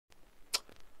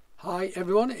Hi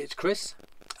everyone, it's Chris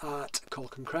at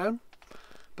Cork and Crown,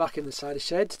 back in the cider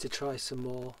shed to try some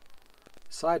more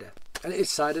cider. And it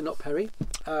is cider, not perry.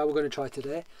 We're going to try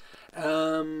today. We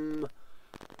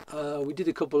did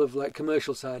a couple of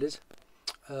commercial ciders.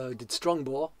 Did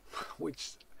Strongbow,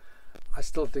 which I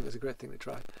still think is a great thing to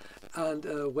try, and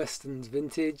Weston's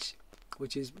Vintage,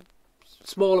 which is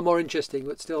smaller, more interesting,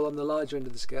 but still on the larger end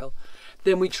of the scale.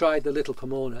 Then we tried the Little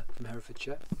Pomona from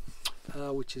Herefordshire,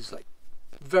 which is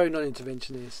very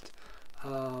non-interventionist.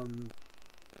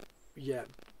 Yeah,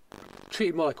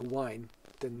 treated more like a wine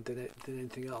than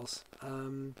anything else.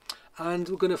 And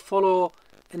we're going to follow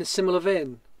in a similar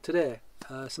vein today.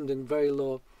 Something very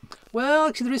low. Well,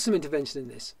 actually, there is some intervention in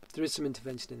this.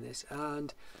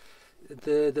 And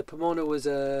the Pomona was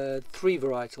 3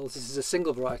 varietals. This is a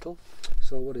single varietal.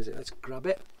 So what is it? Let's grab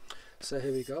it. So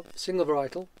here we go. Single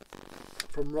varietal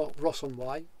from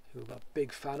Ross-on-Wye, who I'm a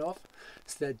big fan of.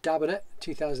 It's their Dabinett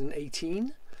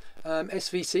 2018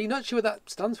 SVC. Not sure what that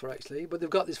stands for actually, but they've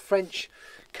got this French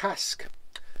cask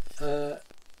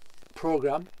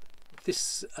program.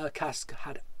 This cask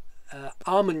had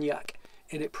Armagnac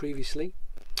in it previously,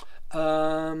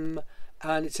 and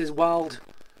it says wild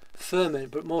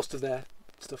ferment, but most of their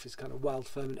stuff is kind of wild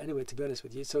ferment anyway, to be honest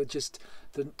with you. So just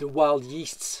the wild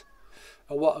yeasts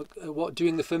are what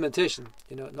doing the fermentation,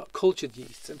 not cultured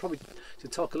yeasts. And probably to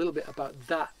talk a little bit about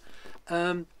that.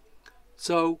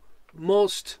 So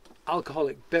most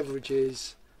alcoholic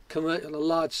beverages on a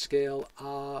large scale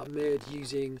are made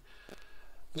using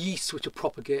yeasts which are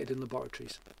propagated in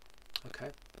laboratories. Okay,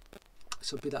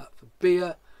 so be that for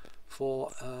beer,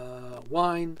 for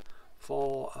wine,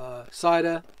 for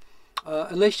cider,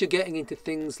 unless you're getting into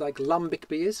things like lambic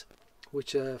beers,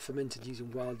 which are fermented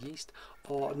using wild yeast,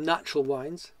 or natural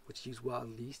wines, which use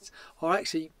wild yeasts, or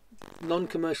actually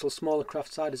non-commercial smaller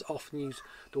craft ciders often use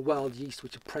the wild yeast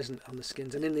which are present on the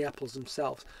skins and in the apples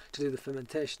themselves to do the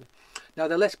fermentation. Now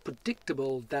they're less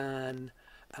predictable than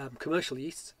commercial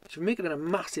yeasts. If you make it on a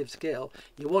massive scale,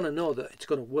 you want to know that it's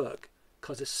going to work,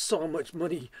 because there's so much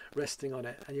money resting on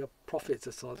it and your profits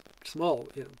are so small,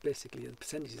 basically the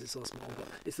percentages are so small, but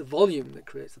it's the volume that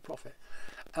creates the profit,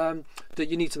 that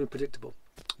you need something predictable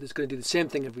that's going to do the same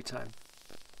thing every time.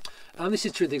 And this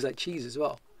is true in things like cheese as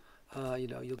well.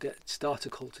 You'll get starter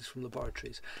cultures from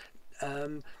laboratories.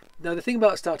 Now the thing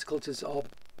about starter cultures, or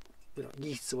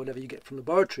yeasts or whatever you get from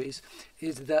laboratories,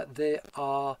 is that they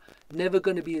are never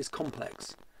going to be as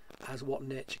complex as what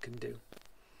nature can do.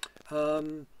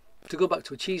 To go back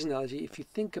to a cheese analogy, if you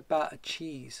think about a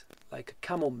cheese like a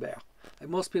camembert,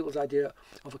 most people's idea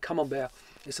of a camembert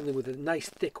is something with a nice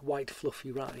thick white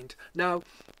fluffy rind. Now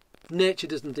nature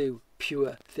doesn't do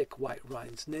pure thick white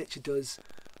rinds. Nature does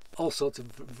all sorts of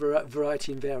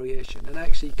variety and variation, and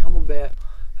actually camembert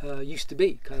used to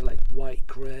be kind of like white,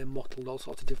 grey, mottled, all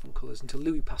sorts of different colours, until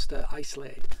Louis Pasteur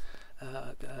isolated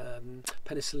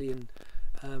penicillium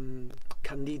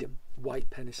candidum, white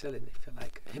penicillin, if you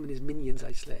like. Him and his minions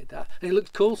isolated that, and it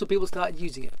looked cool, so people started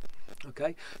using it.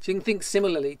 Okay, so you can think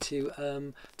similarly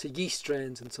to yeast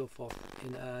strains and so forth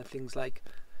in things like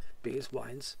beers,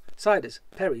 wines, ciders,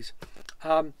 perries.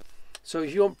 So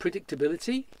if you want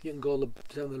predictability, you can go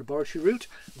down the laboratory route,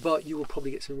 but you will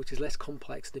probably get something which is less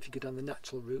complex than if you go down the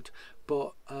natural route.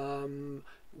 But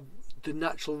the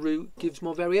natural route gives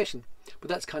more variation. But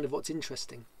that's kind of what's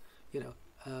interesting,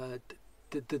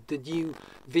 The new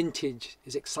vintage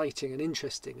is exciting and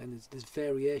interesting, and there's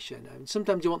variation. And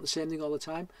sometimes you want the same thing all the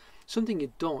time. Something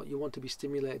you don't. You want to be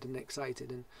stimulated and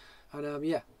excited, and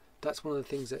yeah, that's one of the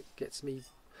things that gets me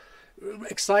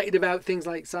excited about things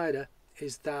like cider.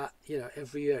 Is that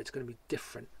every year it's going to be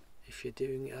different if you're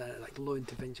doing low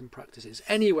intervention practices.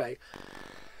 Anyway,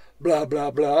 blah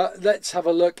blah blah. Let's have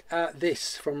a look at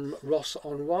this from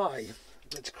Ross-on-Wye.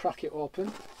 Let's crack it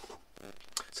open.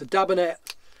 So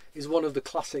Dabinett is one of the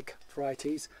classic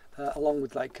varieties, along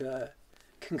with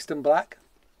Kingston Black.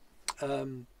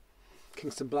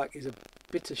 Kingston Black is a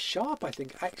bitter sharp, I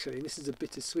think, actually, and this is a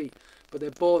bitter sweet, but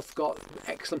they've both got an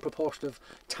excellent proportion of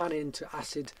tannin to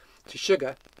acid to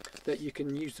sugar, that you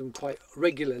can use them quite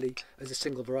regularly as a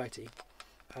single variety.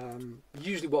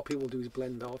 Usually what people do is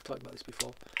blend, though. I've talked about this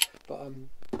before, but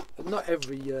not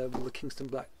every year will the Kingston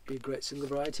Black be a great single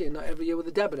variety, and not every year will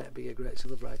the Dabinett be a great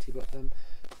single variety, but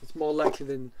it's more likely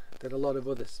than a lot of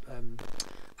other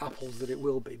apples that it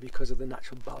will be, because of the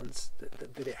natural balance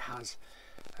that it has.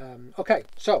 Okay,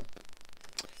 so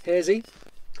hazy,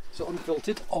 so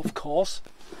unfiltered, of course.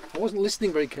 I wasn't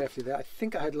listening very carefully there. I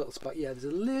think I had a little sparkle. Yeah, there's a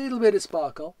little bit of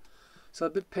sparkle, so a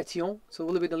bit pétillant, so a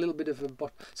little bit of a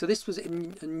bottle. So this was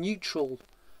in a neutral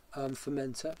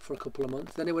fermenter for a couple of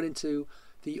months. Then it went into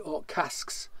the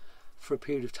casks for a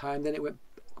period of time. Then it went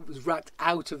was racked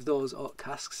out of those oak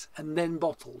casks and then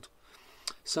bottled.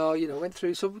 So, you know, went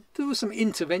through. So there was some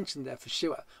intervention there for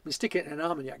sure. I mean, sticking it in an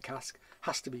Armagnac cask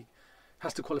has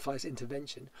to qualify as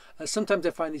intervention. Sometimes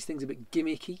I find these things a bit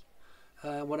gimmicky.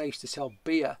 When I used to sell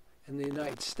beer in the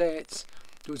United States,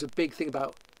 there was a big thing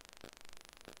about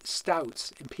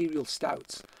stouts, imperial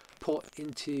stouts, put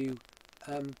into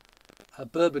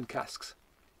bourbon casks.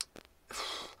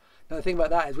 Now the thing about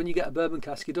that is when you get a bourbon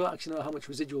cask, you don't actually know how much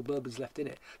residual bourbon's left in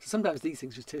it. So sometimes these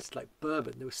things just tasted like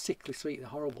bourbon. They were sickly sweet and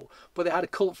horrible, but they had a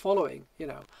cult following, you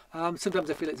know. Sometimes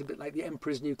I feel it's a bit like the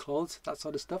Emperor's New Clothes, that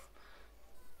sort of stuff.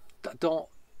 That don't,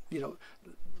 you know,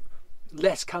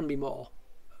 less can be more.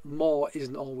 More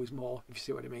isn't always more, if you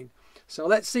see what I mean. So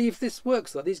let's see if this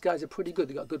works though. These guys are pretty good.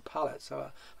 They've got a good palate,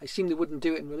 so I assume they wouldn't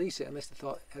do it and release it unless they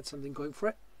thought it had something going for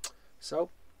it. So,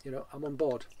 you know, I'm on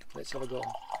board. Let's have a go.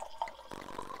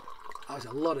 That was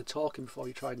a lot of talking before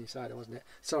you tried any cider, wasn't it?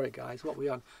 Sorry guys, what are we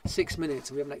on? 6 minutes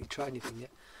and we haven't actually tried anything yet.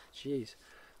 Jeez.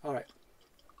 Alright.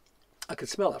 I can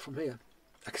smell that from here.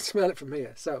 I can smell it from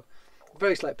here. So,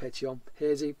 very slight pétillant,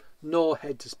 hazy, no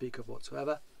head to speak of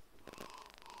whatsoever.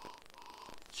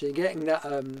 So you're getting that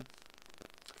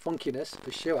funkiness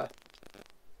for sure.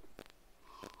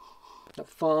 That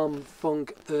farm,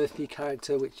 funk, earthy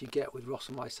character which you get with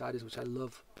Ross-on-Wye ciders, which I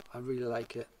love. I really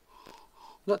like it.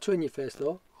 Not too in your face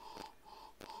though.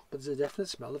 But there's a definite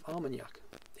smell of Armagnac.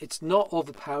 It's not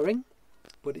overpowering,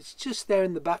 but it's just there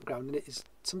in the background, and it is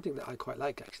something that I quite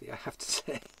like actually, I have to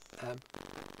say.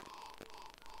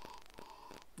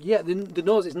 Yeah, the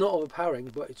nose is not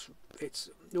overpowering, but it's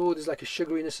oh, there's like a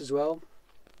sugariness as well.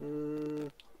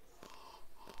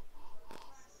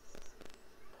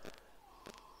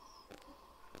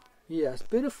 Yes,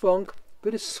 bit of funk,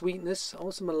 bit of sweetness,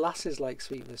 almost molasses-like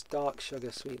sweetness, dark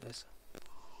sugar sweetness.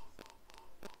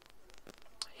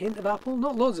 Hint of apple,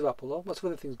 not loads of apple though, lots of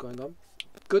other things going on.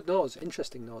 Good nose,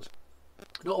 interesting nose.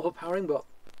 Not overpowering, but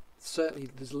certainly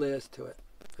there's layers to it.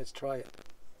 Let's try it.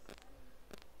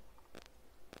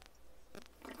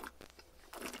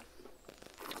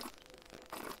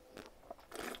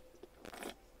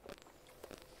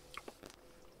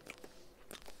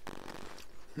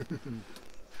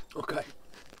 Okay.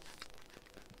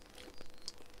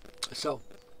 So,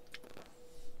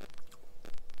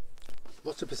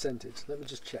 what's the percentage? Let me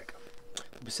just check.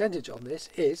 The percentage on this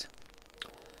is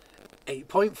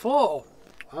 8.4.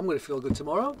 I'm going to feel good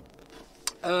tomorrow.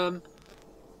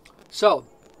 So,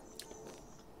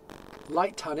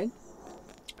 light tannin.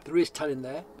 There is tannin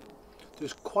there.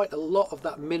 There's quite a lot of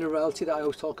that minerality that I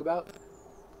always talk about.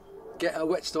 Get a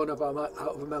whetstone out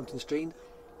of a mountain stream,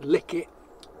 lick it.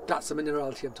 That's the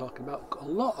minerality I'm talking about. Got a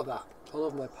lot of that all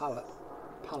over my palate.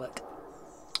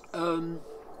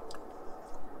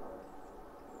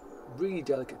 Really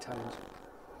delicate tannins.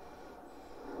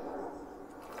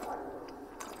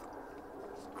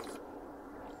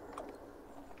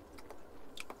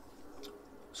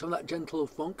 Some of that gentle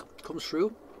funk comes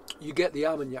through. You get the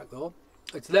Armagnac though.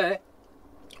 It's there.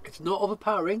 It's not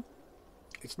overpowering.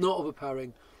 It's not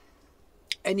overpowering.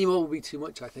 Any more would be too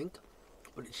much, I think.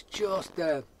 But it's just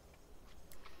there.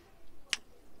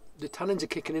 The tannins are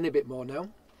kicking in a bit more now.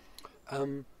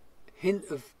 Hint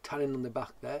of tannin on the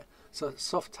back there. So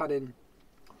soft tannin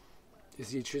is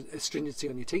the astringency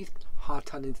on your teeth. Hard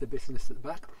tannin is the bitterness at the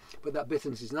back. But that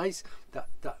bitterness is nice. That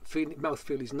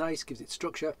mouthfeel is nice, gives it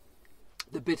structure.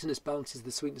 The bitterness balances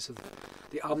the sweetness of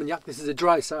the Armagnac. This is a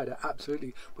dry cider,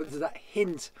 absolutely. But there's that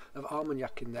hint of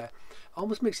Armagnac in there.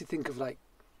 Almost makes you think of like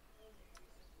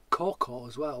Cork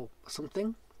as well, or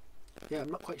something. Yeah,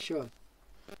 I'm not quite sure.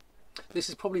 This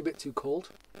is probably a bit too cold.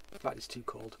 In fact, it's too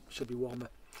cold. It should be warmer.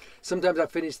 Sometimes I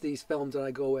finish these films and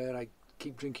I go away and I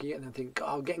keep drinking it and I think,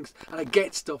 oh, I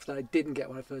get stuff that I didn't get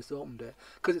when I first opened it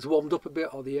because it's warmed up a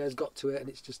bit or the air's got to it and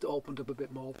it's just opened up a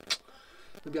bit more.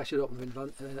 Maybe I should open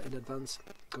them in advance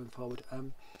going forward.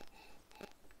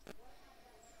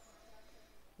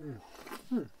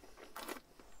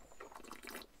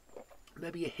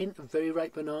 Maybe a hint of very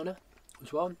ripe banana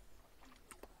as well.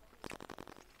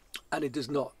 And it does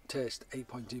not taste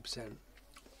 8.2%.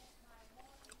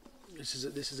 This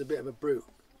is a bit of a brute,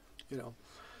 you know.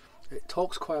 It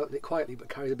talks quietly but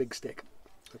carries a big stick.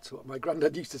 That's what my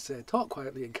granddad used to say. Talk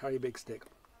quietly and carry a big stick.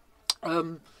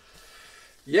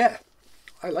 Yeah,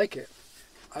 I like it.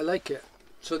 I like it.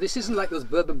 So this isn't like those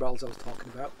bourbon barrels I was talking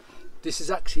about. This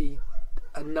is actually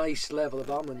a nice level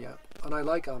of Armagnac, and I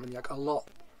like Armagnac a lot.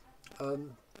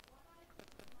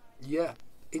 Yeah,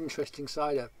 interesting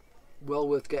cider. Well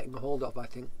worth getting a hold of, I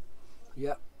think.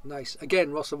 Yeah, nice.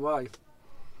 Again, Ross-on-Wye.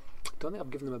 Don't think I've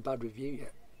given them a bad review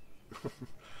yet.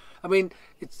 I mean,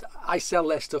 I sell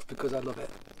less stuff because I love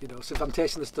it, you know. So if I'm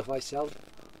tasting the stuff I sell,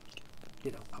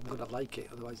 you know, I'm gonna like it.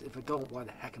 Otherwise, if I don't, why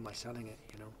the heck am I selling it?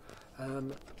 You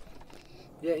know.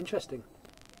 Yeah, interesting.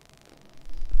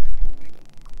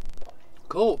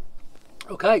 Cool.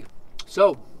 Okay,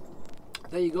 so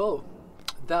there you go.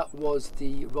 That was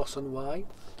the Ross-on-Wye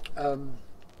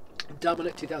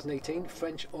Dabinett 2018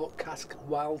 French Oak Cask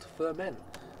Wild Ferment,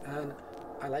 and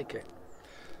I like it.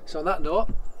 So on that note,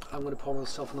 I'm going to pour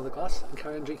myself another glass and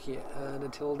carry on drinking it. And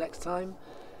until next time,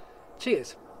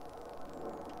 cheers.